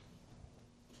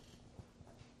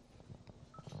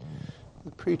The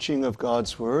preaching of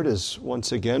God's Word is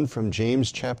once again from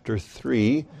James chapter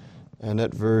 3 and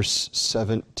at verse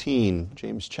 17.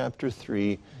 James chapter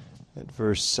 3 at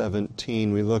verse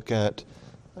 17. We look at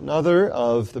another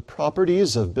of the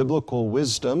properties of biblical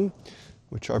wisdom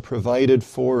which are provided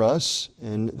for us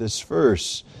in this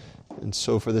verse. And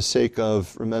so for the sake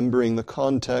of remembering the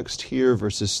context here,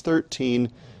 verses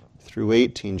 13 through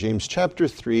 18. James chapter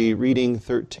 3, reading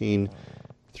 13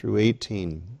 through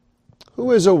 18.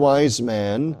 Who is a wise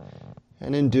man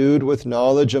and endued with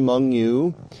knowledge among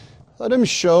you? Let him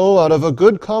show out of a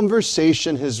good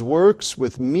conversation his works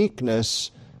with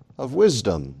meekness of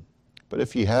wisdom. But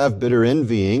if ye have bitter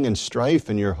envying and strife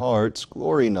in your hearts,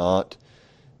 glory not,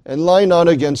 and lie not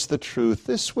against the truth.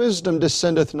 This wisdom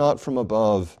descendeth not from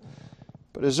above,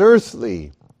 but is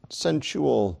earthly,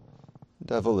 sensual,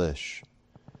 devilish.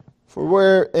 For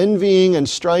where envying and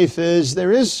strife is,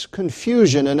 there is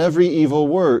confusion in every evil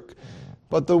work.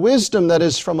 But the wisdom that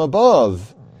is from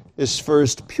above is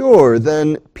first pure,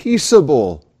 then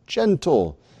peaceable,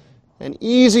 gentle, and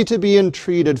easy to be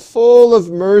entreated, full of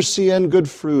mercy and good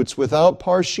fruits, without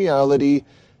partiality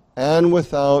and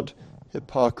without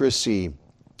hypocrisy.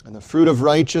 And the fruit of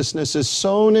righteousness is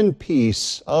sown in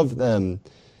peace of them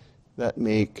that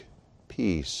make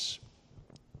peace.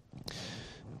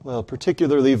 Well,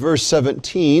 particularly verse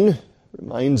 17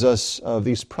 reminds us of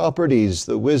these properties,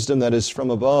 the wisdom that is from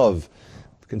above.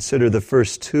 Consider the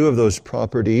first two of those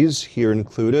properties here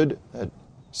included. That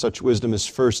such wisdom is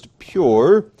first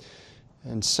pure,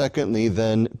 and secondly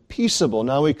then peaceable.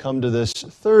 Now we come to this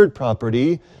third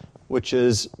property, which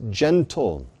is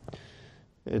gentle.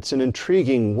 It's an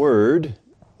intriguing word,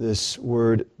 this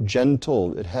word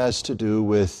gentle. It has to do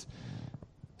with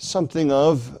something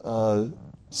of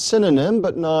synonym,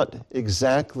 but not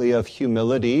exactly, of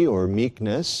humility or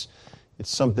meekness. It's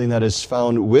something that is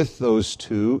found with those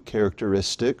two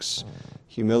characteristics.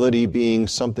 Humility being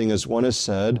something, as one has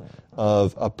said,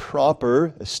 of a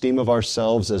proper esteem of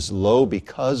ourselves as low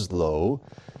because low.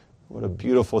 What a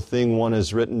beautiful thing one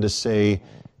has written to say,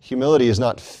 humility is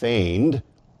not feigned,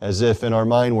 as if in our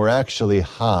mind we're actually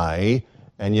high,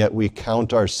 and yet we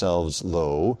count ourselves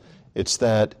low. It's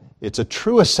that it's a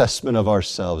true assessment of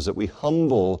ourselves, that we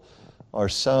humble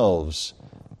ourselves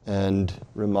and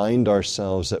remind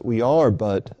ourselves that we are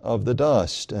but of the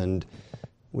dust and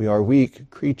we are weak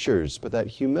creatures. But that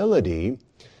humility,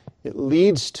 it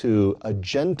leads to a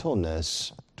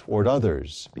gentleness toward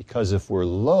others, because if we're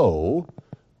low,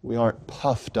 we aren't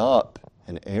puffed up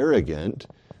and arrogant.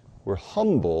 We're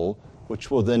humble,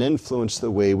 which will then influence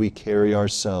the way we carry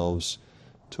ourselves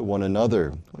to one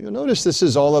another. You'll notice this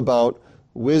is all about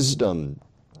wisdom.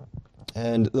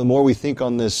 And the more we think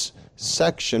on this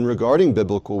section regarding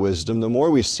biblical wisdom, the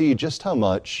more we see just how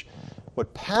much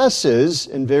what passes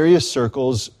in various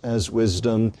circles as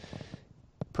wisdom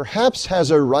perhaps has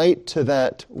a right to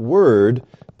that word,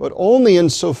 but only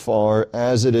insofar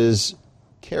as it is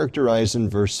characterized in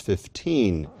verse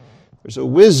 15. There's a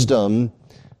wisdom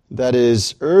that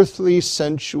is earthly,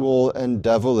 sensual, and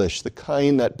devilish, the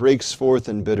kind that breaks forth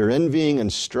in bitter envying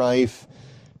and strife,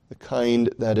 the kind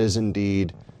that is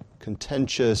indeed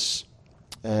contentious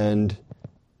and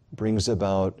brings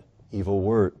about evil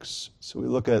works. So we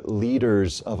look at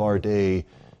leaders of our day,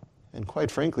 and quite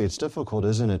frankly, it's difficult,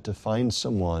 isn't it, to find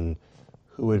someone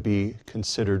who would be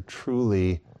considered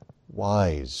truly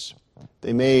wise.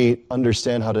 They may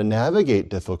understand how to navigate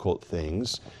difficult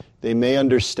things. They may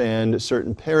understand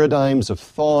certain paradigms of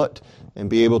thought and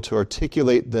be able to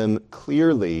articulate them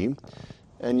clearly,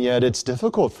 and yet it's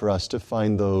difficult for us to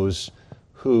find those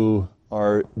who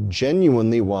are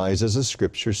genuinely wise as the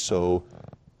Scriptures so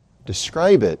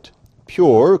describe it.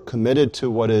 Pure, committed to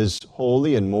what is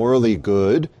holy and morally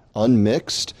good,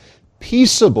 unmixed.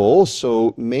 Peaceable,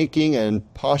 so making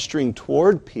and posturing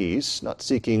toward peace, not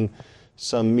seeking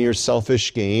some mere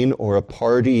selfish gain or a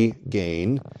party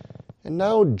gain. And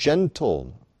now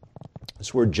gentle.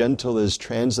 This word gentle is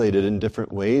translated in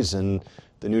different ways in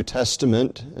the New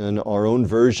Testament. In our own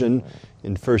version,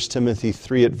 in 1 Timothy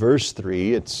 3 at verse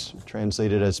 3, it's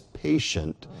translated as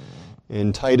patient.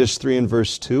 In Titus 3 and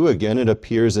verse 2, again, it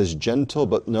appears as gentle,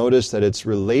 but notice that it's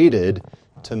related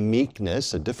to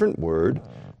meekness, a different word,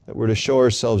 that we're to show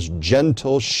ourselves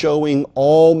gentle, showing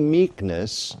all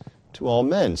meekness to all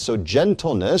men. So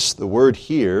gentleness, the word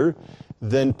here,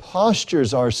 then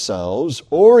postures ourselves,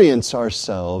 orients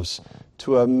ourselves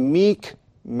to a meek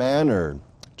manner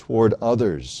toward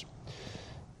others.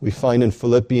 We find in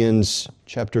Philippians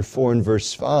chapter 4 and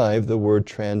verse 5 the word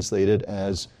translated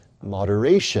as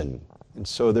moderation. And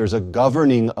so there's a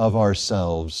governing of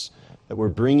ourselves, that we're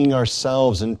bringing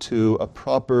ourselves into a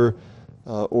proper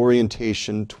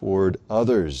orientation toward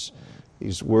others.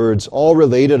 These words all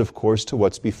related, of course, to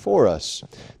what's before us.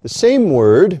 The same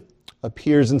word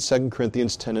appears in 2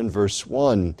 Corinthians 10 and verse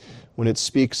 1 when it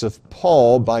speaks of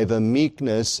Paul by the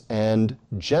meekness and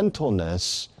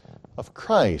gentleness of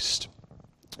Christ.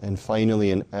 And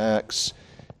finally in Acts,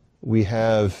 we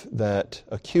have that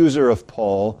accuser of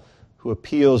Paul who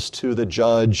appeals to the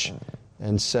judge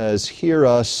and says, "Hear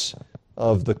us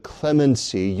of the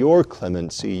clemency, your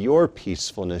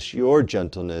peacefulness, your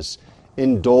gentleness.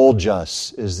 Indulge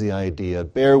us," is the idea.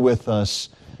 Bear with us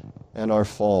and our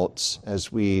faults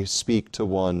as we speak to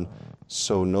one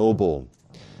so noble.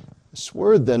 This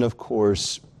word then, of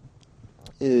course,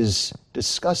 is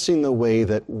discussing the way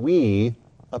that we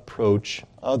approach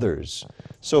others.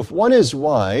 So if one is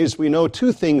wise, we know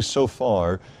two things so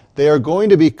far. They are going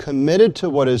to be committed to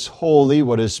what is holy,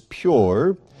 what is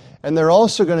pure, and they're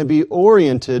also going to be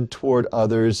oriented toward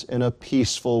others in a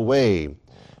peaceful way.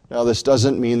 Now, this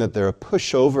doesn't mean that they're a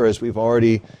pushover, as we've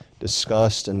already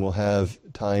discussed and will have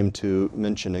time to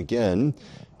mention again,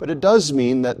 but it does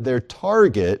mean that their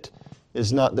target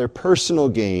is not their personal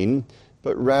gain,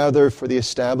 but rather for the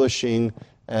establishing,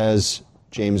 as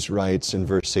James writes in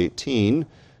verse 18,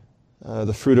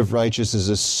 the fruit of righteousness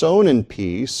is sown in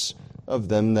peace of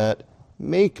them that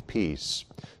make peace.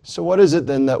 So what is it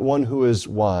then that one who is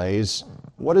wise,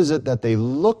 what is it that they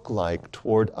look like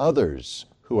toward others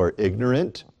who are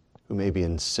ignorant, who may be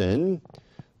in sin,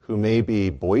 who may be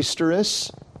boisterous,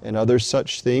 and other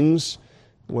such things?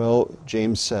 Well,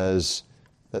 James says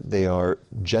that they are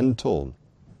gentle.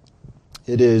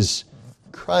 It is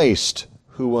Christ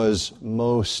who was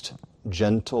most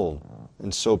gentle,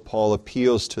 and so Paul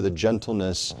appeals to the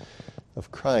gentleness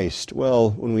of Christ.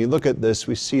 Well, when we look at this,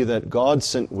 we see that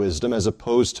God-sent wisdom, as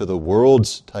opposed to the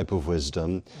world's type of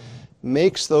wisdom,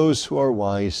 makes those who are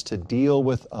wise to deal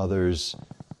with others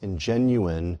in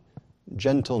genuine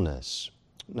gentleness.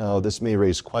 Now, this may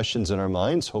raise questions in our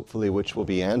minds, hopefully which will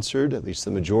be answered, at least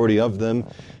the majority of them.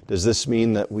 Does this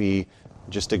mean that we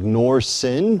just ignore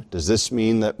sin? Does this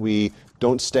mean that we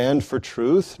don't stand for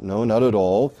truth? No, not at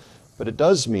all. But it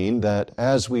does mean that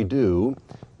as we do,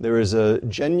 there is a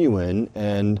genuine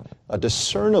and a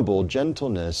discernible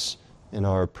gentleness in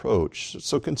our approach.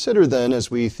 So consider then, as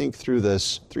we think through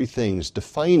this, three things: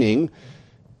 defining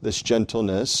this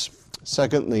gentleness,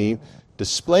 secondly,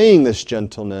 displaying this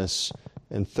gentleness,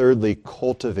 and thirdly,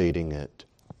 cultivating it.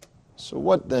 So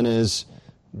what then is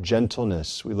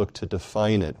gentleness? We look to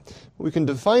define it. We can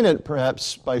define it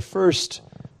perhaps by first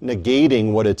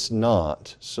negating what it's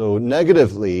not. So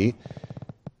negatively,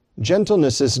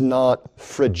 gentleness is not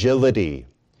fragility.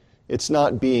 It's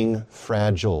not being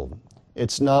fragile.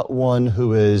 It's not one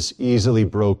who is easily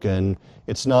broken.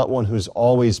 It's not one who's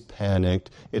always panicked.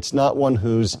 It's not one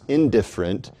who's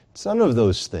indifferent. It's none of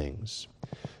those things.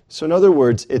 So in other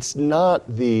words, it's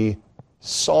not the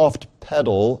soft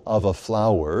petal of a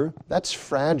flower. That's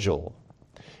fragile.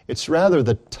 It's rather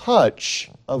the touch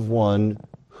of one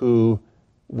who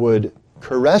would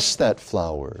caress that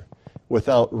flower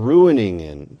without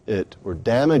ruining it or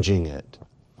damaging it.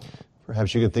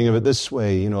 Perhaps you could think of it this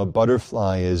way, a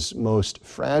butterfly is most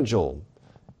fragile.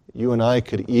 You and I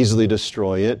could easily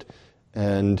destroy it,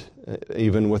 and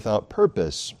even without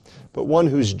purpose. But one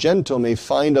who's gentle may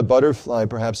find a butterfly,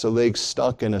 perhaps a leg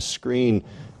stuck in a screen,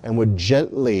 and would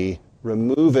gently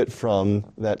remove it from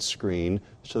that screen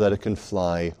so that it can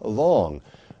fly along.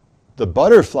 The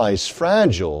butterfly is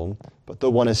fragile, but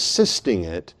the one assisting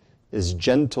it is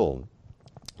gentle.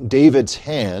 David's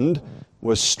hand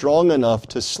was strong enough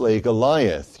to slay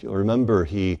Goliath. You'll remember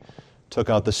he took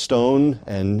out the stone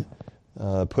and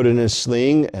put it in his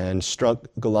sling and struck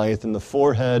Goliath in the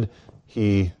forehead.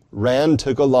 He ran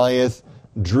to Goliath,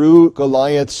 drew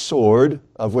Goliath's sword,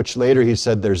 of which later he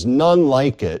said there's none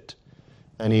like it,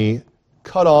 and he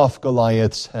cut off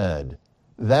Goliath's head.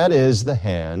 That is the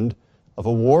hand of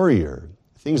a warrior.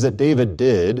 Things that David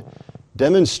did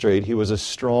demonstrate he was a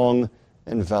strong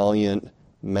and valiant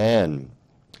man.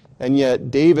 And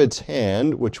yet David's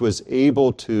hand, which was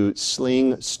able to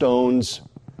sling stones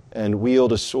and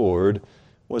wield a sword,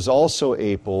 was also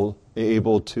able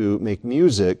to make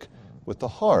music with the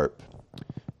harp.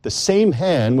 The same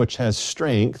hand which has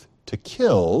strength to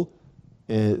kill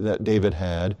that David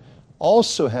had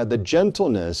also had the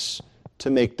gentleness to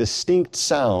make distinct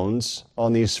sounds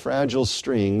on these fragile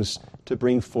strings to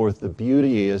bring forth a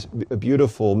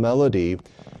beautiful melody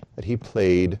that he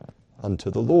played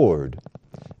unto the Lord.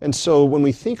 And so when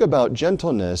we think about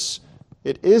gentleness,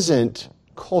 it isn't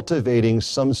cultivating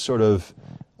some sort of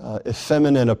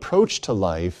effeminate approach to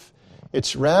life.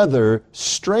 It's rather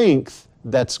strength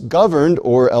that's governed,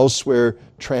 or elsewhere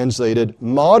translated,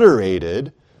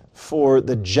 moderated, for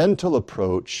the gentle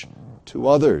approach to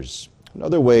others.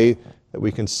 Another way that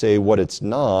we can say what it's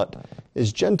not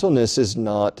is gentleness is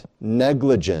not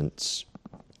negligence.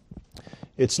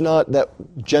 It's not that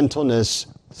gentleness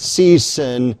sees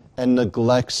sin and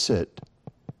neglects it.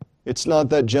 It's not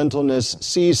that gentleness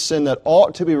sees sin that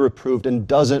ought to be reproved and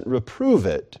doesn't reprove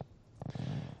it.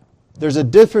 There's a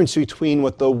difference between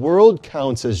what the world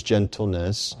counts as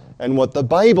gentleness and what the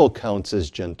Bible counts as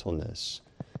gentleness.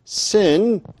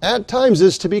 Sin, at times,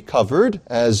 is to be covered,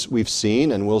 as we've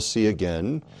seen and will see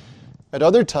again. At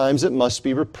other times, it must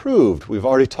be reproved. We've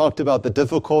already talked about the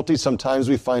difficulty sometimes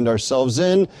we find ourselves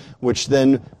in, which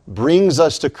then brings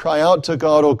us to cry out to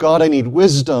God, "Oh God, I need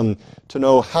wisdom to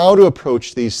know how to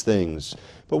approach these things."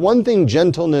 But one thing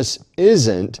gentleness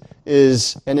isn't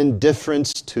is an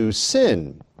indifference to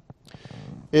sin.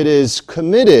 It is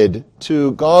committed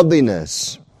to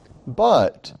godliness,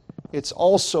 but it's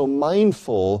also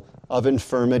mindful of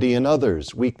infirmity in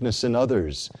others, weakness in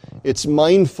others. It's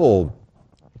mindful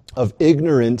of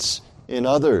ignorance in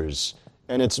others,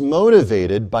 and it's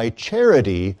motivated by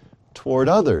charity toward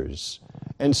others.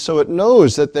 And so it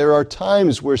knows that there are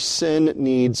times where sin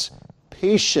needs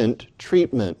patient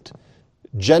treatment,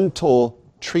 gentle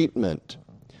treatment.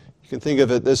 You can think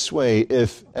of it this way: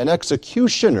 if an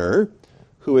executioner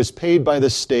who is paid by the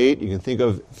state, you can think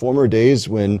of former days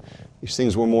when these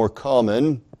things were more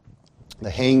common,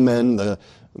 the hangman, the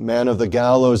man of the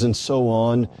gallows, and so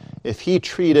on, if he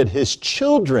treated his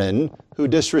children who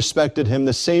disrespected him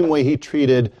the same way he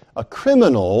treated a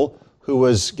criminal who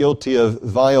was guilty of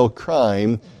vile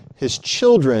crime, his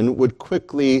children would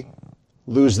quickly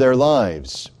lose their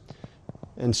lives.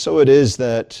 And so it is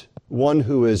that one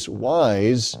who is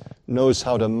wise knows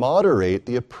how to moderate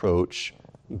the approach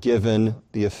given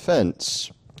the offense,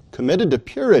 committed to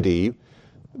purity,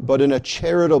 but in a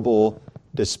charitable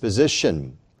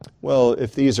disposition. Well,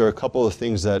 if these are a couple of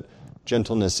things that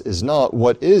gentleness is not,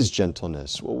 what is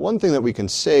gentleness? Well, one thing that we can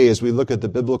say as we look at the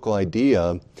biblical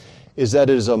idea is that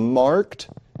it is a marked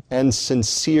and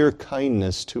sincere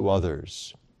kindness to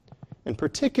others, and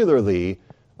particularly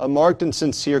a marked and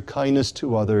sincere kindness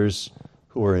to others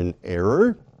who are in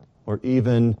error or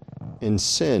even in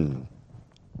sin.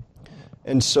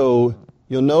 And so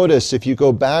you'll notice if you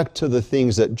go back to the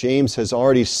things that James has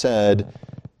already said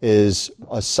is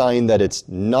a sign that it's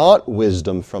not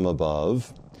wisdom from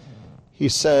above, he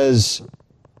says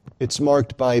it's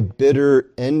marked by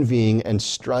bitter envying and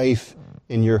strife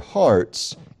in your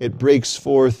hearts. It breaks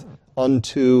forth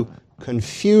unto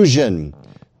confusion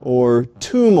or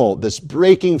tumult, this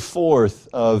breaking forth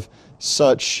of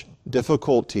such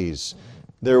difficulties.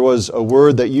 There was a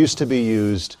word that used to be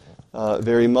used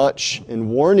very much in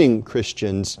warning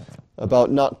Christians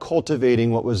about not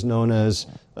cultivating what was known as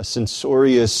a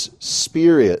censorious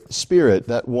spirit,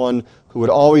 that one who would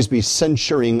always be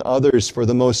censuring others for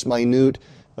the most minute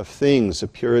of things. A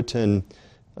Puritan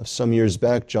of some years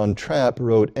back, John Trapp,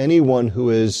 wrote, "Anyone who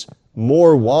is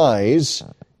more wise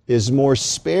is more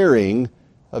sparing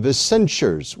of his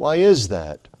censures." Why is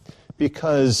that?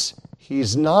 Because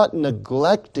he's not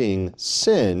neglecting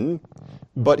sin,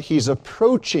 but he's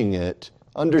approaching it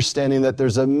understanding that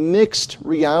there's a mixed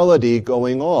reality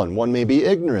going on. One may be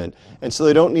ignorant, and so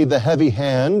they don't need the heavy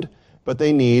hand, but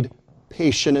they need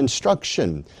patient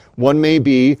instruction. One may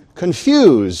be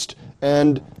confused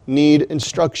and need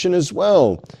instruction as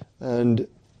well. And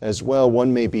as well,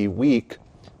 one may be weak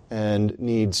and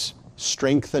needs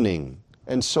strengthening.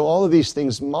 And so all of these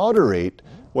things moderate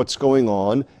what's going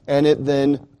on, and it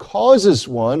then causes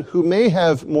one who may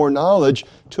have more knowledge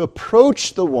to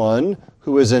approach the one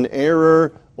who is in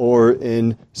error or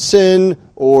in sin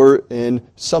or in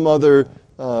some other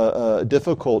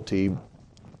difficulty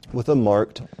with a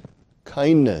marked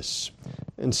kindness.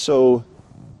 And so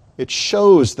it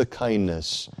shows the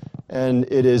kindness, and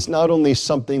it is not only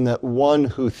something that one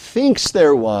who thinks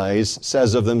they're wise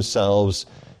says of themselves,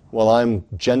 "Well, I'm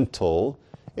gentle."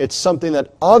 It's something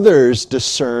that others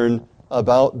discern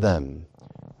about them.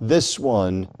 This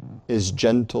one is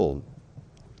gentle.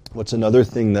 What's another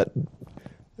thing that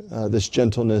this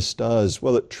gentleness does?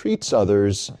 Well, it treats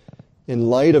others in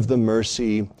light of the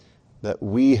mercy that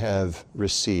we have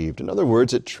received. In other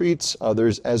words, it treats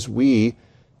others as we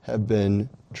have been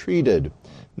treated.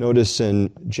 Notice in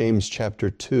James chapter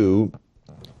 2,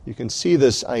 you can see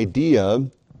this idea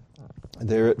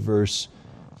there at verse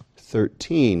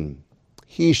 13.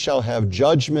 "He shall have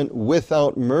judgment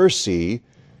without mercy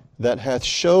that hath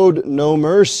showed no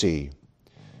mercy,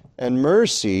 and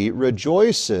mercy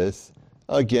rejoiceth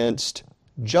against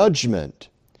judgment."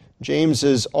 James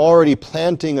is already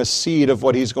planting a seed of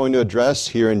what he's going to address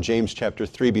here in James chapter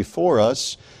 3 before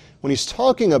us, when he's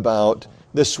talking about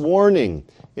this warning.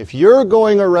 If you're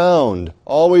going around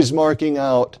always marking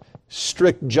out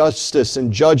strict justice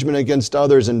and judgment against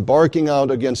others and barking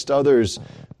out against others,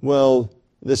 well,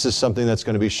 this is something that's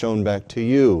going to be shown back to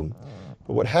you.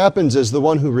 But what happens is the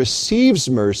one who receives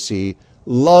mercy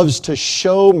loves to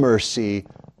show mercy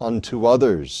unto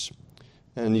others.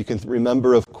 And you can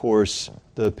remember, of course,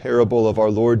 the parable of our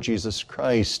Lord Jesus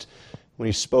Christ when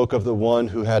he spoke of the one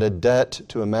who had a debt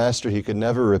to a master he could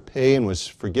never repay and was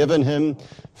forgiven him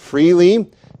freely.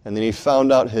 And then he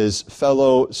found out his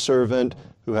fellow servant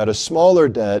who had a smaller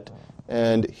debt,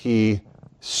 and he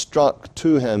struck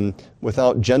to him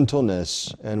without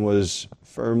gentleness and was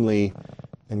firmly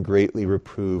and greatly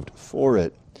reproved for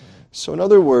it. So in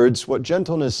other words, what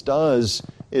gentleness does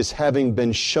is, having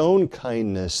been shown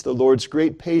kindness, the Lord's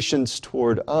great patience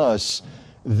toward us,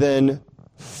 then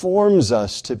forms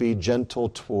us to be gentle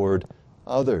toward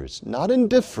others, not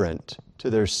indifferent to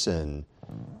their sin,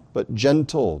 but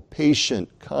gentle, patient,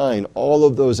 kind, all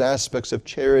of those aspects of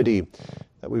charity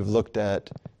that we've looked at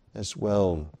as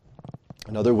well.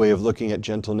 Another way of looking at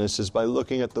gentleness is by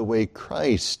looking at the way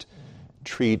Christ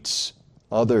treats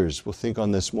others. We'll think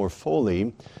on this more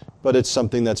fully, but it's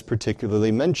something that's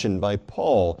particularly mentioned by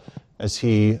Paul as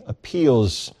he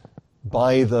appeals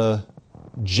by the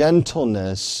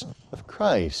gentleness of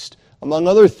Christ. Among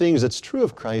other things that's true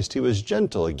of Christ, he was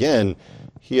gentle. Again,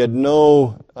 he had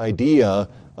no idea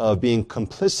of being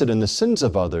complicit in the sins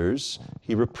of others.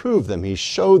 He reproved them, he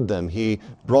showed them, he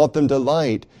brought them to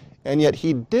light, and yet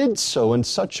he did so in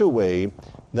such a way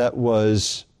that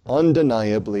was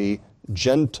undeniably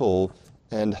gentle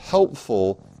and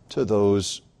helpful to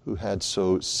those who had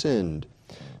so sinned.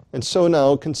 And so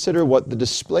now consider what the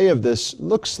display of this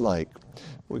looks like.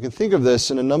 We can think of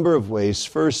this in a number of ways.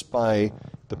 First, by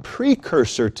the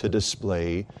precursor to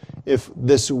display. If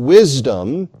this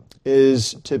wisdom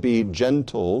is to be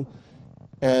gentle,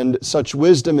 and such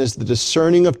wisdom is the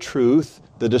discerning of truth,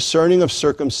 the discerning of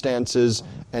circumstances,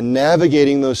 and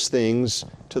navigating those things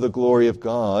to the glory of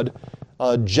God,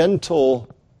 gentle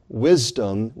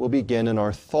wisdom will begin in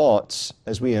our thoughts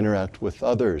as we interact with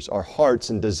others, our hearts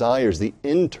and desires, the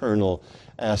internal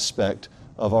aspect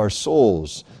of our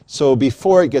souls. So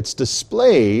before it gets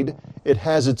displayed, it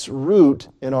has its root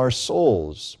in our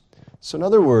souls. So in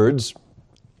other words,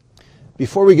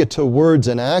 before we get to words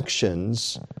and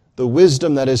actions, the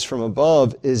wisdom that is from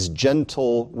above is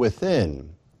gentle within.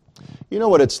 You know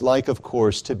what it's like, of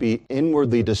course, to be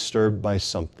inwardly disturbed by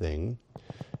something,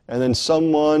 and then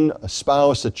someone, a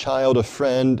spouse, a child, a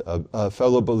friend, a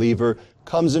fellow believer,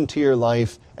 comes into your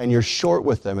life, and you're short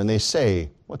with them, and they say,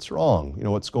 "What's wrong? You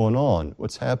know, what's going on?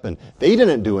 What's happened?" They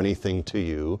didn't do anything to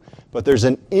you, but there's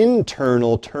an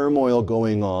internal turmoil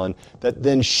going on that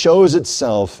then shows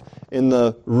itself in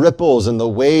the ripples and the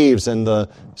waves and the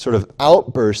sort of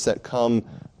outbursts that come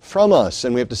from us.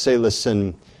 And we have to say,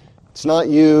 listen, it's not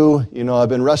you. You know, I've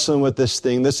been wrestling with this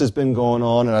thing. This has been going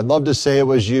on, and I'd love to say it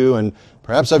was you, and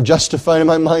perhaps I've justified in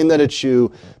my mind that it's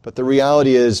you, but the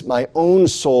reality is my own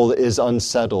soul is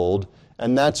unsettled,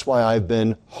 and that's why I've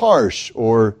been harsh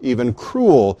or even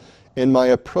cruel in my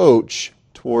approach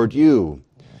toward you.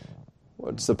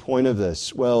 What's the point of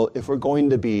this? Well, if we're going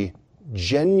to be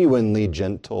genuinely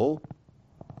gentle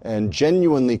and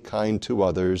genuinely kind to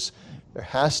others, there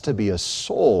has to be a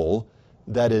soul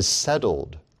that is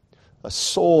settled, a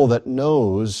soul that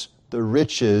knows the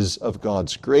riches of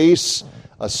God's grace,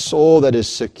 a soul that is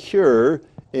secure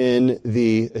in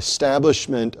the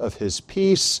establishment of His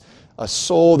peace, a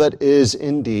soul that is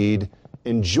indeed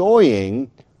enjoying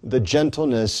the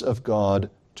gentleness of God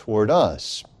toward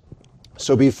us.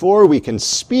 So before we can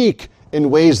speak in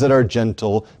ways that are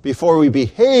gentle, before we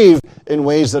behave in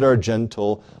ways that are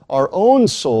gentle, our own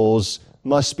souls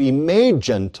must be made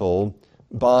gentle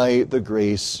by the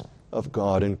grace of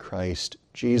God in Christ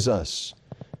Jesus.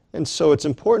 And so it's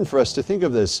important for us to think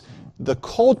of this. The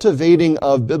cultivating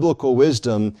of biblical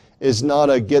wisdom is not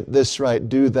a get this right,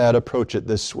 do that, approach it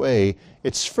this way.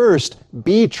 It's first,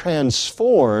 be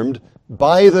transformed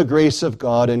by the grace of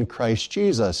God in Christ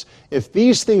Jesus. If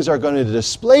these things are going to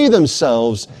display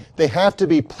themselves, they have to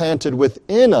be planted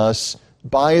within us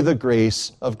by the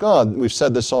grace of God. We've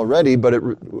said this already, but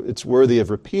it's worthy of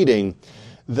repeating,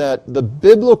 that the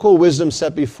biblical wisdom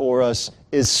set before us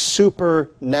is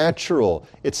supernatural.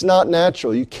 It's not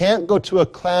natural. You can't go to a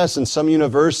class in some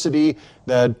university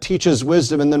that teaches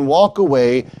wisdom and then walk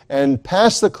away and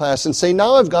pass the class and say,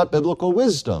 now I've got biblical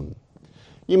wisdom.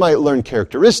 You might learn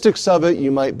characteristics of it.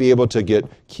 You might be able to get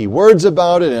key words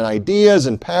about it and ideas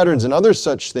and patterns and other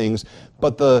such things.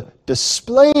 But the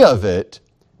display of it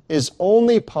is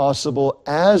only possible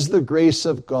as the grace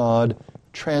of God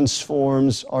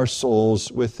transforms our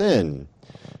souls within.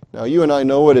 Now, you and I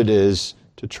know what it is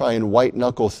to try and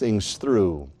white-knuckle things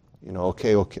through.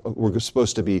 Okay, we're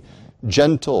supposed to be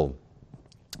gentle.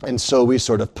 And so we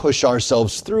sort of push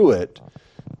ourselves through it.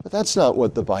 But that's not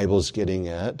what the Bible's getting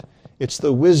at. It's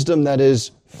the wisdom that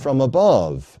is from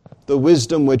above. The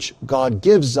wisdom which God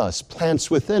gives us, plants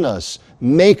within us,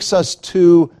 makes us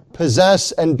to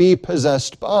possess and be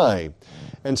possessed by.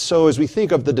 And so as we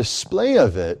think of the display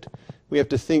of it, we have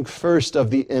to think first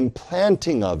of the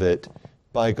implanting of it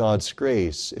by God's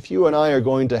grace. If you and I are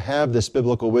going to have this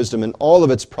biblical wisdom in all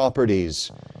of its properties,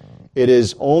 it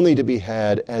is only to be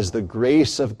had as the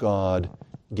grace of God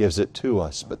gives it to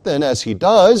us. But then as He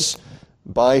does,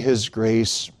 by His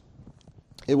grace,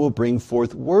 it will bring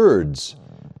forth words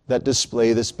that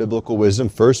display this biblical wisdom,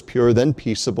 first pure, then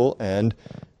peaceable and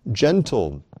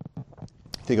gentle.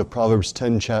 Think of Proverbs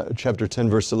 10, chapter 10,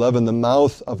 verse 11. The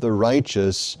mouth of the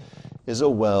righteous is a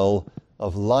well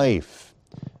of life.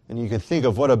 And you can think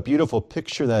of what a beautiful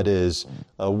picture that is,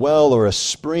 a well or a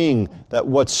spring, that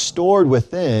what's stored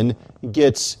within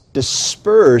gets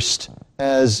dispersed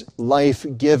as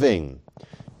life-giving.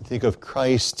 Think of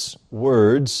Christ's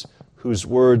words, whose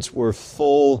words were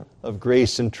full of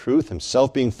grace and truth,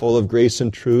 Himself being full of grace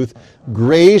and truth.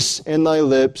 Grace in thy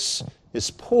lips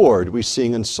is poured, we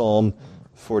sing in Psalm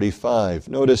 45.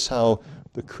 Notice how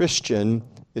the Christian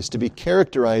is to be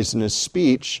characterized in his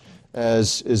speech,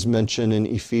 as is mentioned in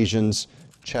Ephesians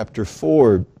chapter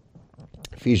 4.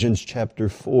 Ephesians chapter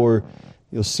 4,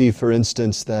 you'll see, for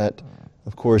instance, that,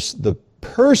 of course, the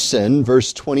person,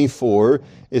 verse 24,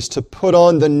 is to put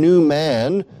on the new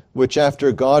man, which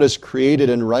after God is created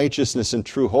in righteousness and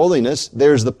true holiness.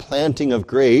 There's the planting of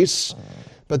grace.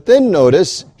 But then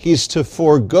notice, he's to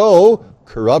forego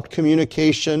corrupt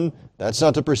communication. That's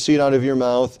not to proceed out of your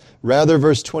mouth. Rather,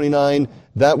 verse 29,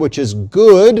 that which is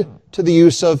good to the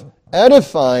use of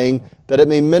edifying, that it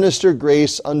may minister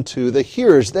grace unto the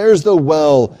hearers. There's the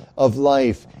well of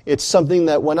life. It's something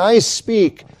that when I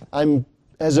speak, I'm,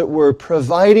 as it were,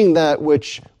 providing that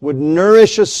which would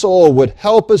nourish a soul, would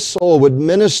help a soul, would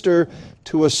minister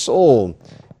to a soul.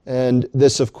 And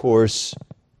this, of course,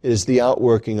 is the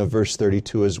outworking of verse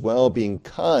 32 as well, being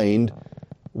kind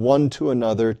one to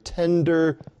another,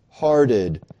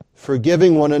 tender-hearted,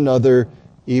 forgiving one another,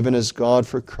 even as God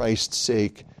for Christ's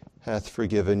sake hath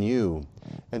forgiven you.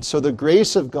 And so the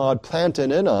grace of God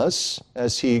planted in us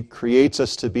as He creates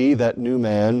us to be that new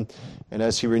man, and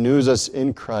as He renews us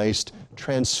in Christ,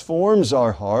 transforms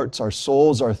our hearts, our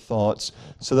souls, our thoughts,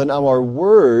 so that now our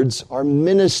words are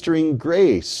ministering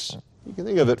grace. You can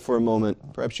think of it for a moment.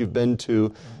 Perhaps you've been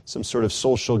to some sort of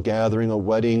social gathering, a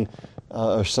wedding,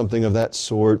 or something of that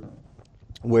sort,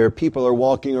 where people are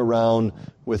walking around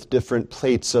with different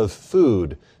plates of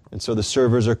food. And so the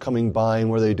servers are coming by, and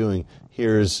what are they doing?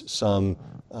 Here's some,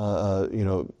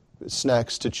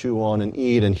 snacks to chew on and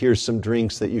eat, and here's some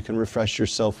drinks that you can refresh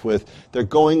yourself with. They're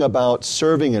going about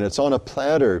serving it. It's on a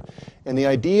platter. And the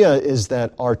idea is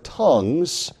that our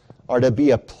tongues are to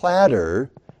be a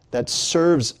platter that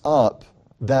serves up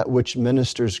that which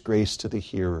ministers grace to the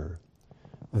hearer.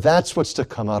 That's what's to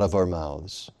come out of our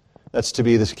mouths. That's to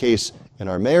be the case in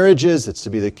our marriages. It's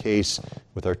to be the case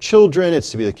with our children.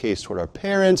 It's to be the case toward our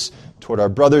parents, toward our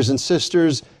brothers and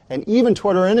sisters, and even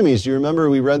toward our enemies. Do you remember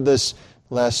we read this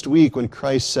last week when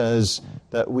Christ says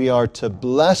that we are to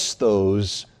bless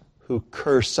those who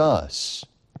curse us?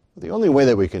 The only way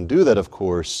that we can do that, of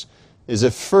course, is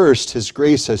if first His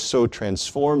grace has so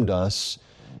transformed us,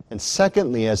 and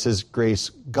secondly, as His grace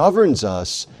governs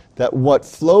us, that what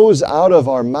flows out of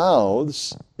our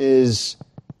mouths is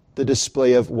the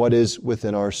display of what is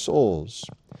within our souls.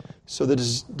 So the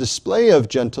display of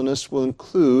gentleness will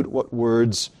include what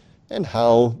words and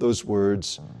how those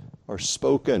words are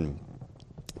spoken.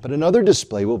 But another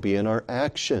display will be in our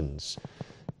actions.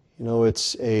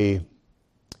 It's a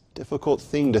difficult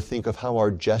thing to think of how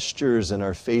our gestures and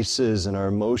our faces and our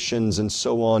emotions and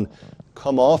so on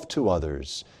come off to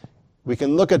others. We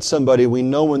can look at somebody, we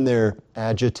know when they're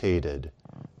agitated,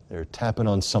 they're tapping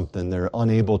on something, they're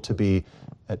unable to be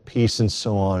at peace and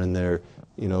so on, and their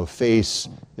face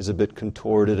is a bit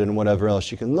contorted and whatever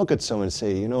else. You can look at someone and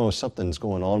say, something's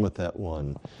going on with that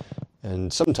one.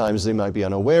 And sometimes they might be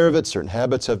unaware of it, certain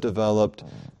habits have developed.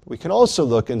 We can also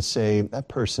look and say, that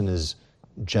person is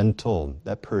gentle,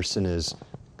 that person is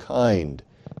kind.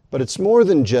 But it's more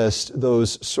than just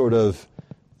those sort of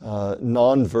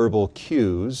nonverbal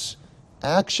cues.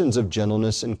 Actions of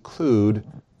gentleness include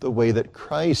the way that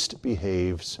Christ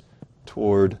behaves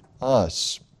toward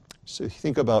us. So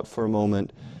think about for a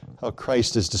moment how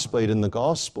Christ is displayed in the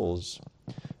Gospels.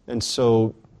 And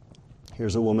so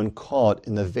Here's a woman caught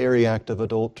in the very act of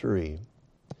adultery,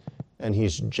 and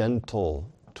he's gentle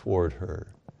toward her.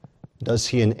 Does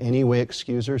he in any way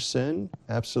excuse her sin?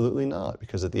 Absolutely not,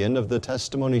 because at the end of the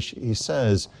testimony he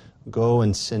says, go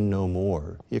and sin no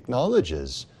more. He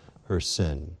acknowledges her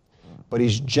sin, but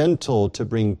he's gentle to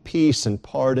bring peace and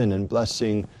pardon and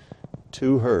blessing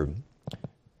to her.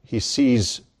 He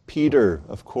sees Peter,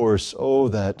 of course,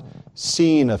 that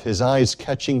scene of his eyes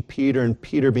catching Peter and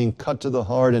Peter being cut to the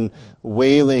heart and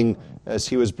wailing as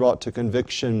he was brought to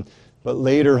conviction. But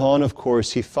later on, of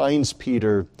course, he finds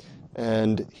Peter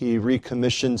and he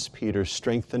recommissions Peter,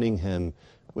 strengthening him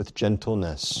with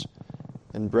gentleness.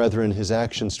 And brethren, his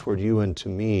actions toward you and to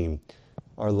me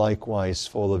are likewise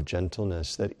full of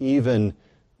gentleness, that even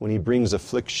when he brings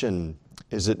affliction,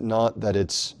 is it not that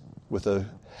it's with a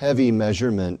heavy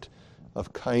measurement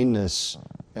of kindness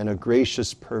and a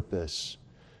gracious purpose?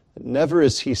 Never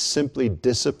is he simply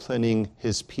disciplining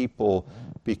his people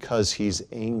because he's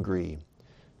angry,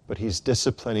 but he's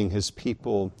disciplining his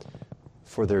people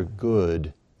for their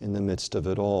good in the midst of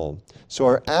it all. So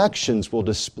our actions will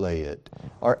display it.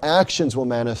 Our actions will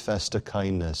manifest a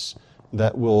kindness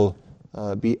that will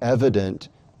be evident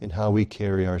in how we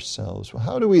carry ourselves. Well,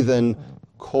 how do we then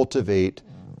cultivate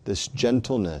this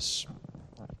gentleness?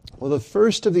 Well, the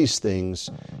first of these things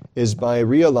is by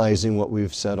realizing what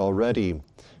we've said already,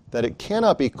 that it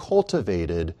cannot be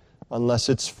cultivated unless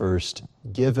it's first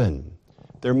given.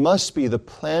 There must be the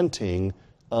planting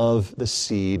of the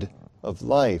seed of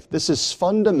life. This is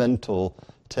fundamental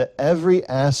to every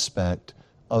aspect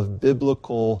of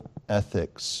biblical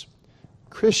ethics.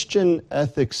 Christian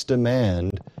ethics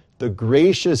demand the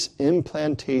gracious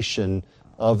implantation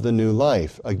of the new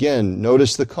life. Again,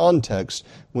 notice the context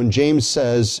when James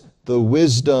says, the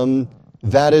wisdom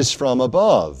that is from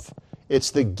above.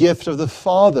 It's the gift of the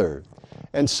Father.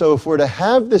 And so if we're to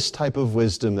have this type of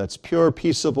wisdom that's pure,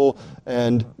 peaceable,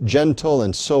 and gentle,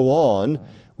 and so on,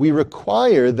 we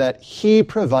require that He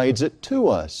provides it to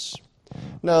us.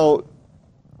 Now,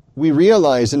 we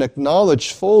realize and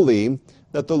acknowledge fully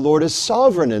that the Lord is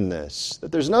sovereign in this,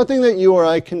 that there's nothing that you or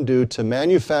I can do to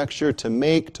manufacture, to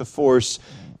make, to force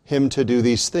Him to do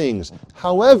these things.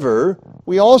 However,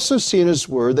 we also see in His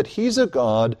Word that He's a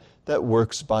God that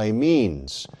works by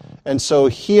means. And so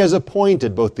He has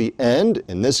appointed both the end,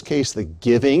 in this case the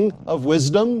giving of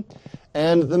wisdom,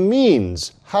 and the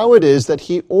means, how it is that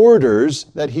He orders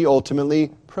that He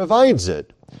ultimately provides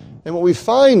it. And what we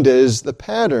find is, the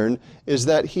pattern is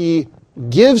that He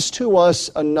gives to us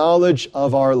a knowledge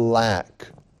of our lack.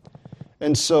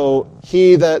 And so,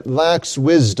 he that lacks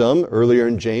wisdom, earlier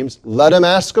in James, let him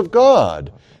ask of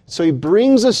God. So he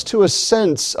brings us to a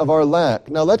sense of our lack.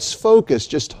 Now let's focus,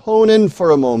 just hone in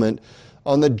for a moment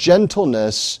on the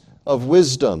gentleness of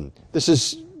wisdom. This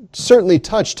is certainly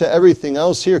touched to everything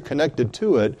else here connected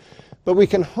to it, but we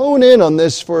can hone in on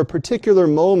this for a particular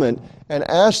moment and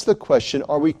ask the question,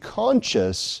 are we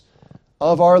conscious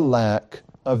of our lack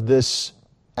of this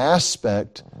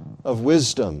aspect of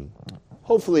wisdom?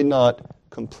 Hopefully not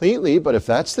completely, but if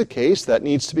that's the case, that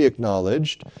needs to be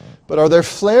acknowledged. But are there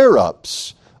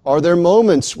flare-ups? Are there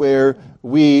moments where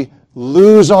we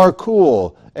lose our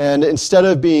cool and instead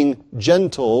of being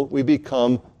gentle, we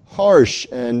become harsh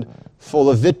and full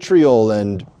of vitriol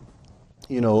and,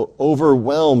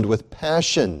 overwhelmed with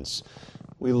passions?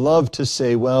 We love to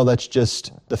say, well, that's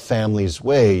just the family's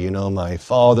way. My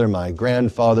father, my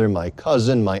grandfather, my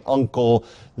cousin, my uncle,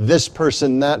 this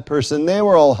person, that person, they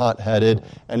were all hot-headed,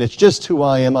 and it's just who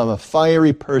I am. I'm a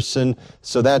fiery person,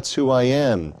 so that's who I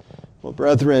am. Well,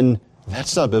 brethren,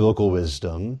 that's not biblical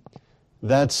wisdom.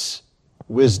 That's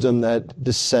wisdom that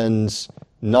descends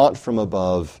not from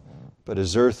above, but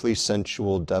is earthly,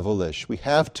 sensual, devilish. We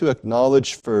have to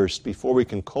acknowledge first, before we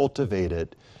can cultivate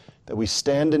it, that we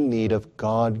stand in need of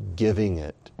God giving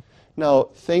it. Now,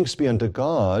 thanks be unto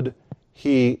God,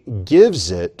 He gives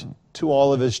it to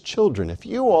all of His children. If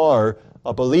you are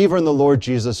a believer in the Lord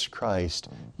Jesus Christ,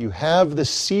 you have the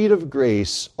seed of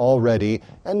grace already,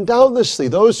 and doubtlessly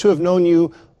those who have known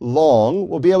you long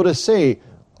will be able to say,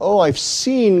 oh, I've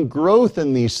seen growth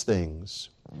in these things.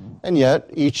 And yet,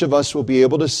 each of us will be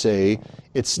able to say,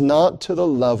 it's not to the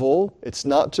level, it's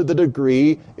not to the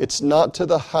degree, it's not to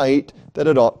the height that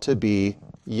it ought to be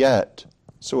yet.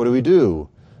 So what do?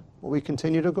 Well, we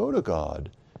continue to go to God,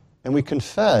 and we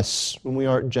confess when we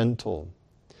aren't gentle.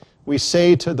 We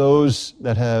say to those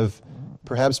that have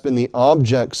perhaps been the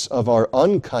objects of our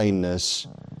unkindness,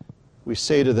 we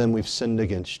say to them, we've sinned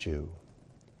against you.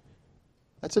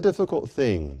 That's a difficult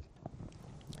thing.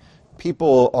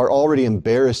 People are already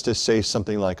embarrassed to say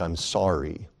something like, I'm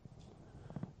sorry.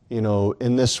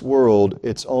 In this world,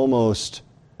 it's almost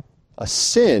a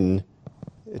sin,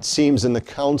 it seems in the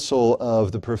council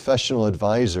of the professional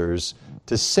advisors,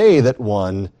 to say that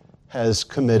one has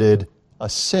committed a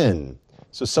sin.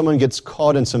 So someone gets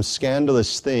caught in some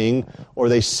scandalous thing, or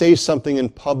they say something in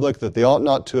public that they ought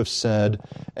not to have said,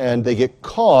 and they get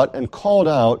caught and called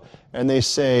out, and they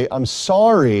say, I'm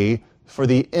sorry for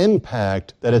the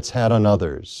impact that it's had on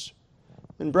others.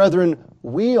 And brethren,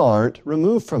 we aren't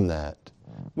removed from that.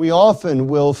 We often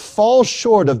will fall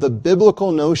short of the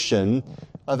biblical notion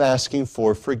of asking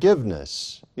for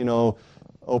forgiveness.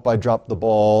 I dropped the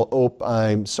ball.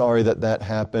 I'm sorry that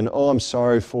happened. I'm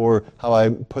sorry for how I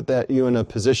put you in a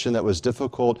position that was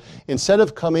difficult. Instead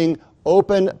of coming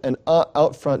open and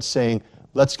out front saying,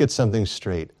 let's get something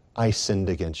straight. I sinned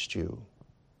against you.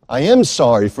 I am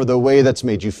sorry for the way that's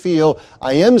made you feel.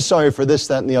 I am sorry for this,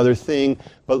 that, and the other thing.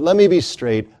 But let me be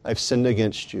straight. I've sinned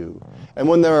against you. And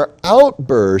when there are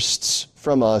outbursts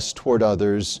from us toward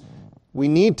others, we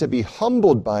need to be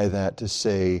humbled by that to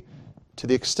say, to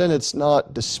the extent it's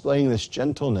not displaying this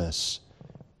gentleness,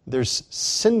 there's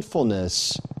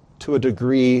sinfulness to a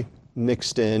degree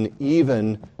mixed in,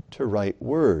 even to right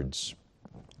words.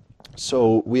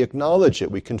 So we acknowledge it,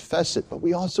 we confess it, but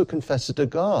we also confess it to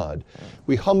God.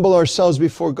 We humble ourselves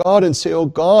before God and say, oh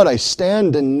God, I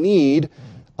stand in need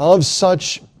of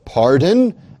such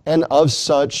pardon and of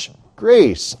such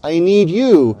grace. I need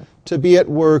you to be at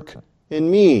work in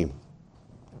me.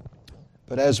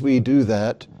 But as we do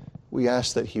that, we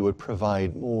ask that He would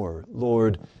provide more.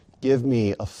 Lord, give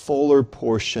me a fuller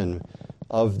portion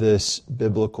of this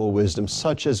biblical wisdom,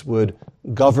 such as would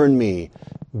govern me,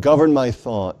 govern my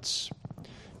thoughts.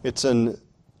 It's an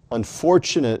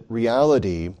unfortunate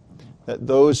reality that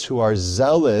those who are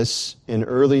zealous in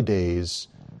early days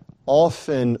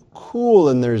often cool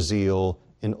in their zeal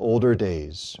in older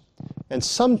days. And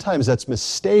sometimes that's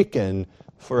mistaken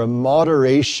for a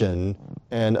moderation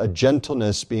and a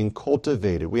gentleness being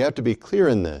cultivated. We have to be clear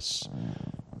in this.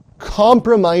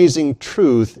 Compromising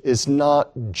truth is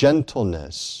not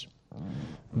gentleness.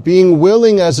 Being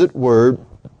willing, as it were,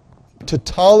 to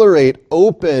tolerate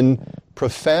open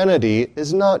profanity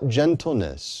is not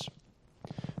gentleness.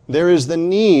 There is the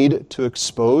need to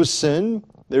expose sin,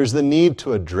 there's the need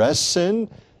to address sin,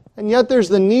 and yet there's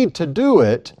the need to do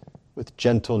it with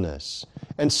gentleness.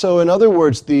 And so, in other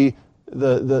words, the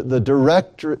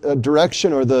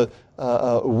direction or the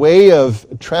way of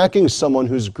tracking someone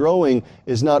who's growing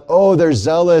is not, they're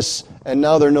zealous and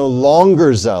now they're no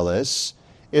longer zealous.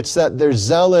 It's that they're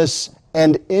zealous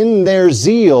and in their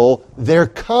zeal, they're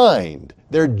kind.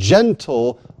 They're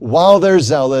gentle while they're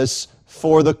zealous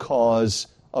for the cause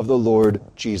of the Lord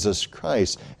Jesus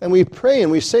Christ. And we pray and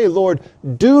we say, Lord,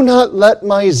 do not let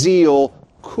my zeal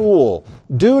cool.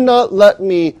 Do not let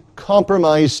me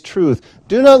compromise truth.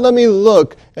 Do not let me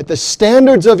look at the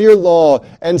standards of your law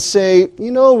and say,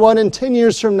 you know what, in 10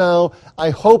 years from now, I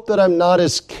hope that I'm not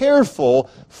as careful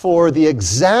for the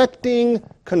exacting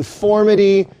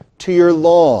conformity to your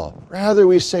law. Rather,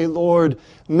 we say, Lord,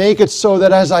 make it so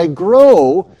that as I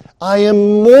grow, I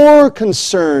am more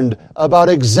concerned about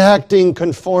exacting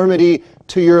conformity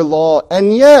to your law.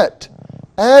 And yet,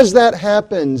 as that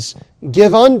happens,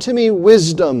 give unto me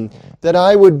wisdom that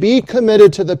I would be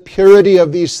committed to the purity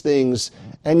of these things,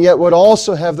 and yet would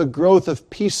also have the growth of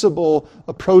peaceable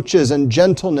approaches and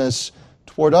gentleness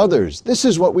toward others. This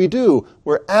is what we do.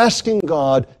 We're asking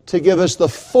God to give us the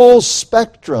full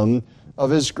spectrum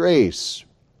of His grace.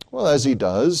 Well, as He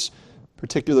does,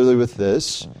 particularly with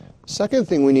this, second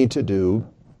thing we need to do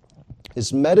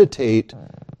is meditate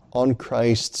on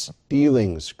Christ's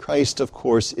dealings. Christ, of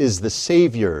course, is the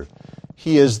Savior.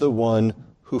 He is the one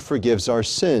who forgives our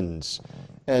sins.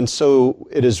 And so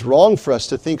it is wrong for us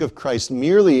to think of Christ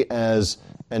merely as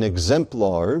an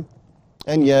exemplar,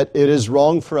 and yet it is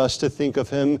wrong for us to think of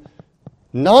Him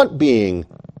not being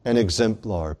an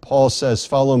exemplar. Paul says,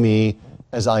 follow me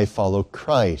as I follow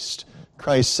Christ.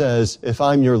 Christ says, if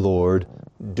I'm your Lord,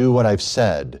 do what I've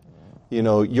said.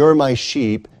 You're my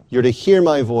sheep, you're to hear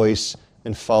my voice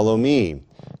and follow me.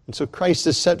 And so Christ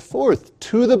is set forth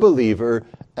to the believer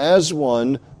as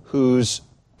one whose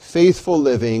faithful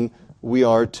living we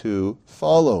are to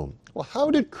follow. Well, how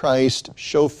did Christ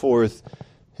show forth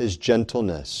His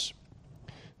gentleness?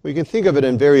 We can think of it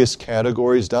in various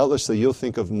categories. Doubtlessly, you'll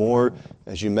think of more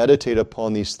as you meditate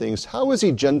upon these things. How is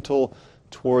He gentle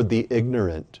toward the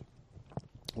ignorant?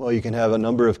 Well, you can have a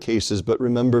number of cases, but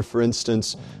remember, for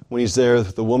instance, when He's there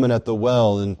with the woman at the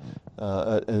well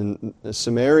in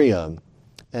Samaria,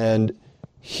 and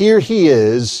here He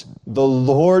is, the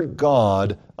Lord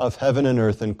God of heaven and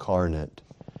earth incarnate.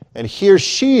 And here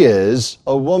she is,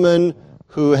 a woman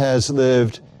who has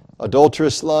lived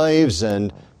adulterous lives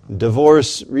and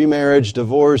divorce, remarriage,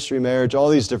 all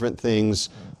these different things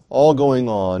all going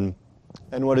on.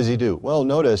 And what does he do? Well,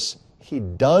 notice, he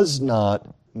does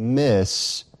not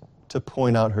miss to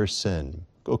point out her sin.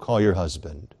 Go call your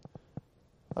husband.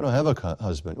 I don't have a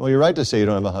husband. Well, you're right to say you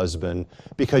don't have a husband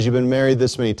because you've been married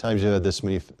this many times, you've had this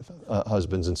many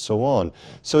husbands, and so on.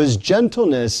 So his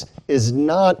gentleness is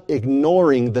not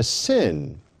ignoring the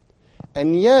sin.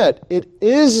 And yet, it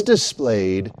is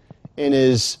displayed in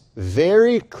his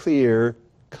very clear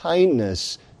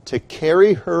kindness to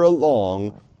carry her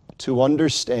along to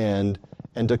understand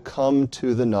and to come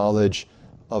to the knowledge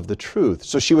of the truth.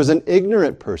 So she was an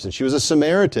ignorant person. She was a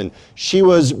Samaritan. She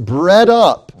was bred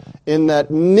up in that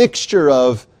mixture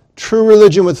of true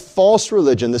religion with false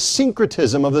religion, the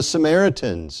syncretism of the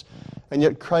Samaritans. And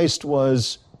yet Christ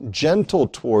was gentle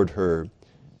toward her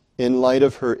in light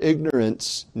of her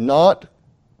ignorance, not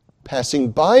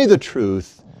passing by the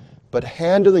truth, but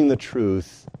handling the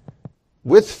truth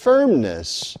with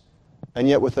firmness, and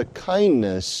yet with a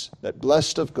kindness that,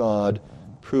 blessed of God,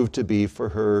 proved to be for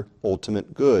her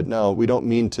ultimate good. Now, we don't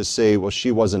mean to say, well,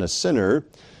 she wasn't a sinner,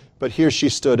 but here she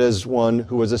stood as one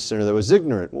who was a sinner that was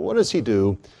ignorant. Well, what does he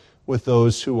do with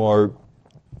those who are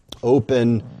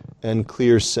open and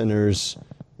clear sinners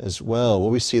as well? Well,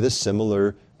 we see the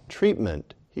similar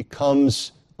treatment. He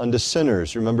comes unto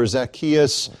sinners. Remember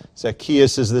Zacchaeus?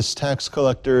 Zacchaeus is this tax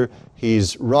collector.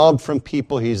 He's robbed from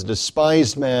people. He's a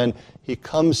despised man. He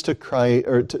comes to Christ,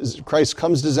 or Christ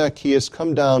comes to Zacchaeus,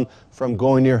 come down from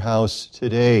going to your house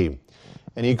today.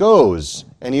 And he goes,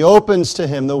 and he opens to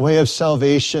him the way of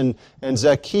salvation. And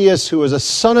Zacchaeus, who is a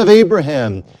son of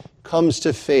Abraham, comes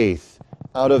to faith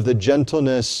out of the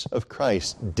gentleness of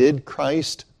Christ. Did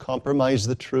Christ compromise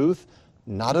the truth?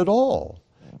 Not at all.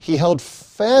 He held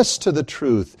fast to the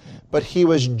truth, but he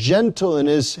was gentle in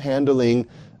his handling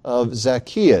of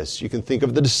Zacchaeus. You can think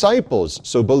of the disciples,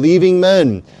 so believing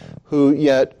men who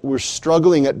yet were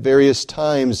struggling at various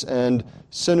times and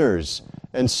sinners.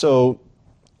 And so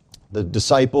the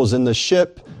disciples in the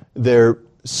ship, they're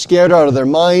scared out of their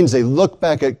minds. They look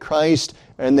back at Christ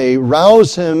and they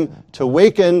rouse him to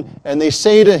waken, and they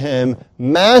say to him,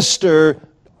 Master,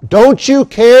 don't you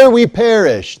care we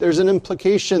perish? There's an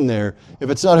implication there, if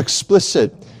it's not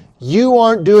explicit. You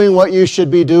aren't doing what you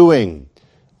should be doing.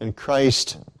 And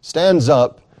Christ stands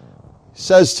up,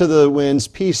 says to the winds,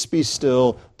 peace be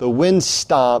still. The winds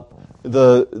stop.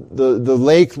 The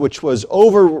lake, which was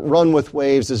overrun with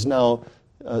waves, is now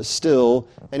still.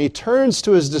 And he turns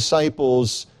to his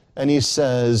disciples and he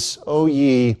says, O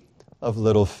ye of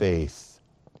little faith.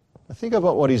 Now think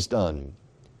about what he's done.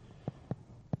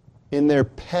 In their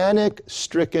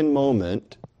panic-stricken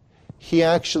moment, he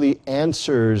actually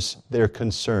answers their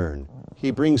concern.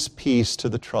 He brings peace to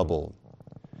the trouble.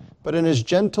 But in his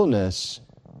gentleness,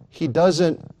 he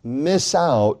doesn't miss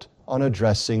out on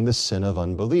addressing the sin of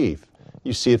unbelief.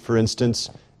 You see it, for instance,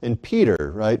 in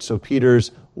Peter, right? So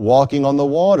Peter's walking on the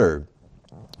water.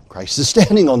 Christ is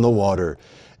standing on the water.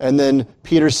 And then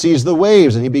Peter sees the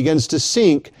waves and he begins to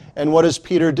sink. And what does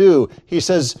Peter do? He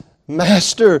says,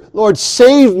 Master, Lord,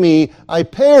 save me, I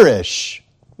perish.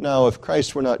 Now, if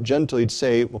Christ were not gentle, he'd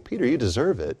say, well, Peter, you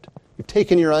deserve it. You've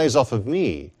taken your eyes off of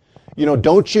me.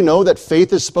 Don't you know that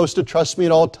faith is supposed to trust me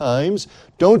at all times?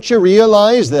 Don't you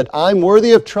realize that I'm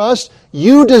worthy of trust?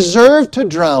 You deserve to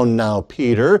drown now,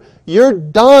 Peter. You're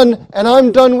done, and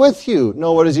I'm done with you.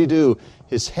 No, what does he do?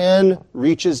 His hand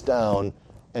reaches down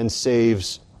and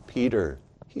saves Peter.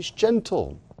 He's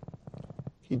gentle.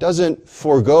 He doesn't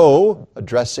forego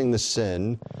addressing the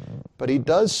sin, but he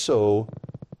does so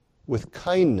with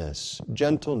kindness,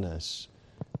 gentleness.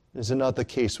 Is it not the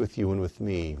case with you and with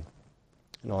me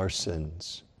in our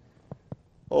sins?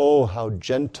 Oh, how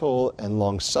gentle and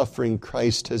long-suffering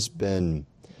Christ has been,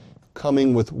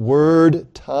 coming with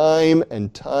word time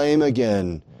and time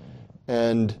again,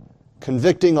 and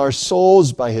convicting our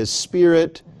souls by his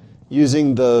Spirit,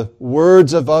 using the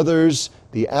words of others,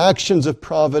 the actions of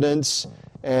providence,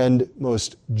 and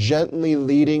most gently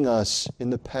leading us in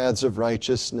the paths of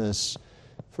righteousness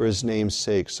for his name's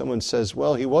sake. Someone says,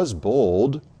 well, he was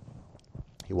bold.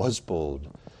 He was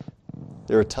bold.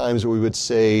 There are times where we would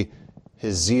say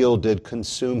his zeal did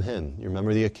consume him. You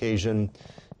remember the occasion?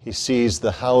 He sees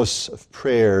the house of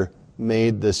prayer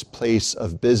made this place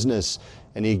of business,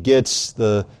 and he gets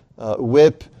the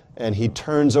whip and he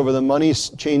turns over the money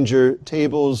changer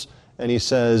tables and he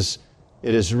says,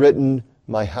 it is written,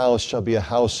 my house shall be a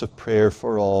house of prayer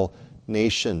for all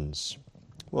nations.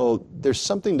 Well, there's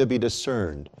something to be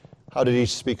discerned. How did he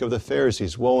speak of the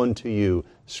Pharisees? Woe unto you,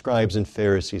 scribes and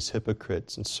Pharisees,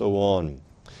 hypocrites, and so on.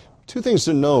 Two things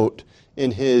to note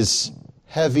in his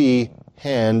heavy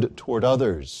hand toward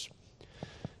others.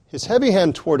 His heavy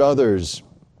hand toward others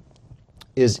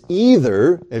is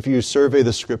either, if you survey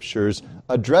the Scriptures,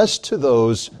 addressed to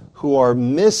those who are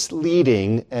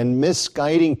misleading and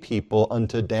misguiding people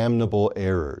unto damnable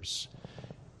errors.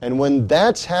 And when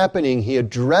that's happening, he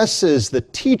addresses the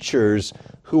teachers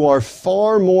who are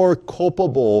far more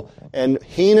culpable and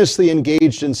heinously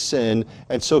engaged in sin,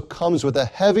 and so comes with a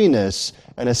heaviness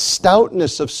and a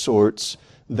stoutness of sorts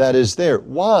that is there.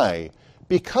 Why?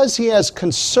 Because he has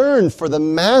concern for the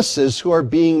masses who are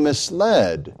being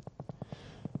misled.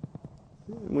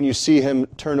 When you see him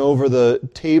turn over the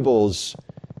tables,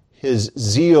 his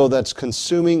zeal that's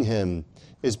consuming him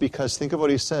is because, think of what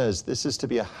he says, this is to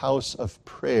be a house of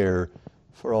prayer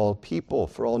for all people,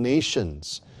 for all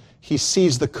nations. He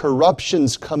sees the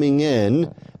corruptions coming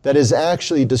in that is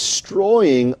actually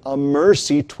destroying a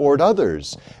mercy toward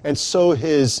others. And so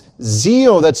his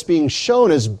zeal that's being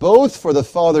shown is both for the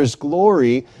Father's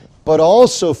glory, but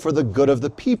also for the good of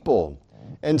the people.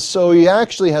 And so he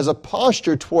actually has a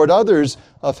posture toward others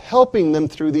of helping them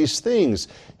through these things.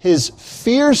 His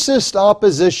fiercest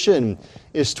opposition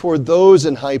is toward those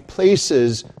in high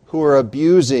places who are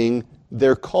abusing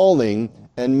their calling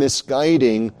and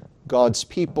misguiding God's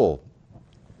people.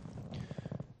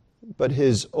 But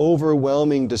his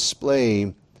overwhelming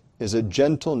display is a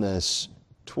gentleness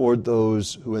toward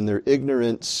those who in their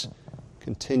ignorance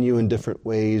continue in different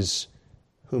ways,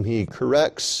 whom he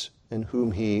corrects and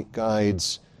whom he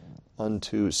guides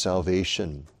unto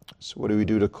salvation. So what do we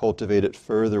do to cultivate it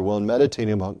further? Well, in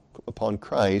meditating upon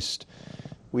Christ,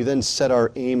 we then set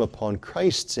our aim upon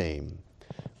Christ's aim,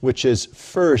 which is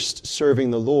first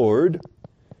serving the Lord.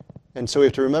 And so we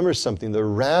have to remember something. The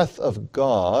wrath of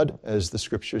God, as the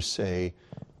Scriptures say,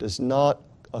 does not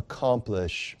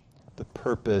accomplish the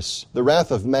purpose. The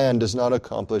wrath of man does not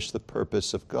accomplish the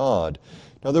purpose of God.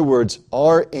 In other words,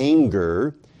 our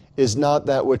anger is not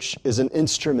that which is an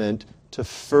instrument to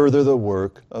further the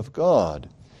work of God.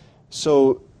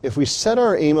 So if we set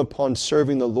our aim upon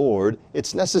serving the Lord,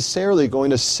 it's necessarily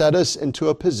going to set us into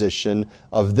a position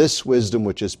of this wisdom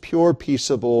which is pure,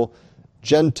 peaceable,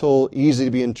 gentle, easy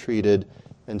to be entreated,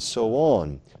 and so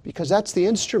on. Because that's the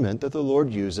instrument that the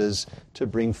Lord uses to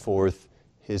bring forth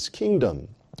his kingdom.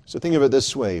 So think of it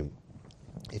this way.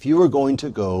 If you were going to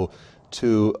go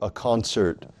to a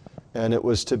concert, and it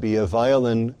was to be a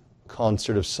violin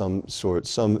concert of some sort,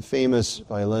 some famous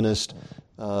violinist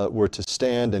were to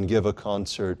stand and give a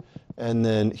concert, and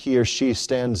then he or she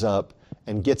stands up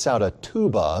and gets out a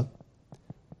tuba,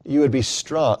 you would be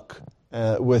struck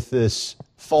with this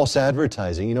false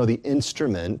advertising. You know, the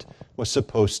instrument was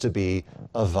supposed to be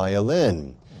a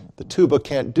violin. The tuba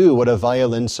can't do what a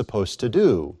violin's supposed to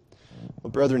do.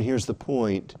 Well, brethren, here's the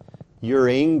point. Your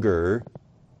anger,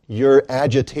 your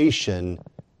agitation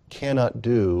cannot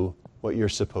do what you're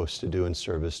supposed to do in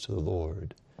service to the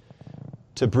Lord.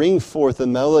 To bring forth a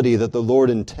melody that the Lord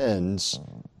intends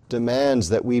demands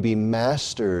that we be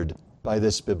mastered by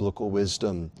this biblical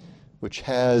wisdom, which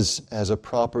has as a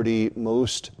property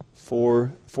most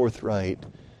forthright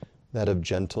that of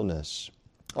gentleness.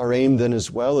 Our aim then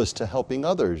as well is to helping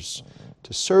others,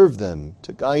 to serve them,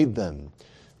 to guide them.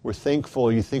 We're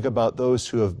thankful, you think about those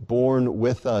who have borne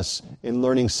with us in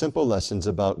learning simple lessons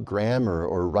about grammar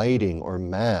or writing or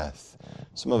math.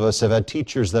 Some of us have had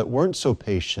teachers that weren't so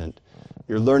patient.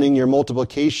 You're learning your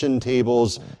multiplication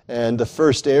tables and the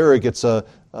first error gets a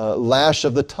lash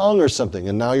of the tongue or something,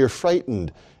 and now you're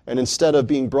frightened. And instead of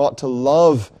being brought to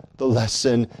love the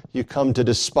lesson, you come to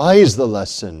despise the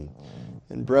lesson.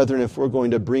 And brethren, if we're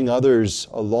going to bring others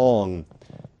along,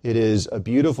 it is a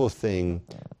beautiful thing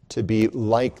to be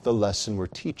like the lesson we're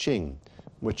teaching,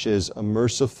 which is a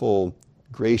merciful,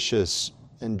 gracious,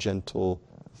 and gentle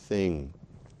thing.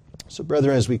 So,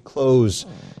 brethren, as we close,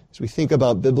 as we think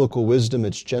about biblical wisdom,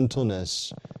 its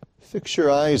gentleness, fix your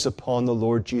eyes upon the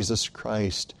Lord Jesus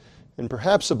Christ, and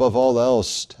perhaps above all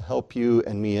else, to help you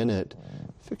and me in it,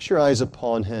 fix your eyes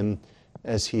upon him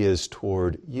as he is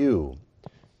toward you,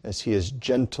 as he is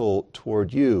gentle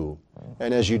toward you.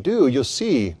 And as you do, you'll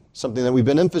see something that we've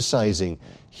been emphasizing.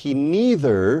 He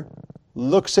neither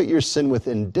looks at your sin with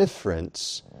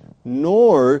indifference,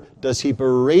 nor does he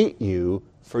berate you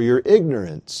for your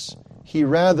ignorance. He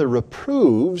rather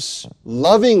reproves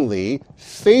lovingly,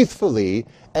 faithfully,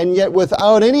 and yet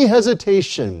without any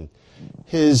hesitation.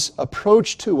 His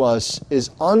approach to us is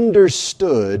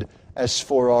understood as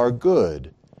for our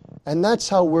good. And that's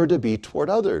how we're to be toward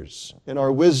others, in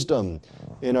our wisdom,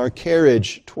 in our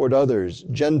carriage toward others,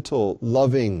 gentle,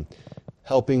 loving,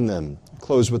 helping them.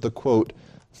 Close with a quote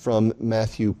from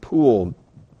Matthew Poole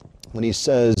when he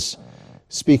says,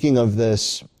 speaking of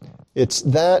this, it's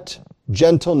that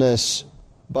gentleness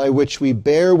by which we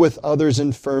bear with others'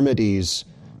 infirmities,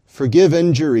 forgive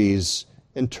injuries,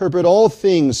 interpret all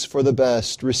things for the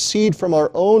best, recede from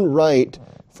our own right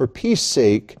for peace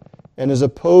sake, and as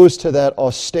opposed to that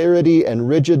austerity and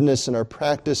rigidness in our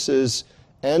practices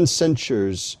and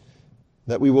censures,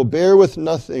 that we will bear with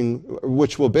nothing,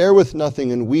 which will bear with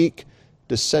nothing in weak,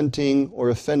 dissenting, or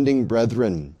offending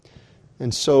brethren.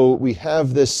 And so we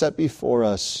have this set before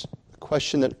us. The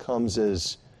question that comes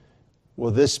is,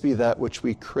 will this be that which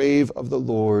we crave of the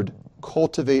Lord,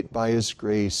 cultivate by His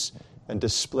grace, and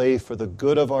display for the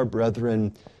good of our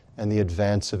brethren and the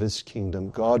advance of His kingdom?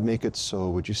 God, make it so.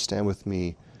 Would you stand with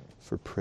me for prayer?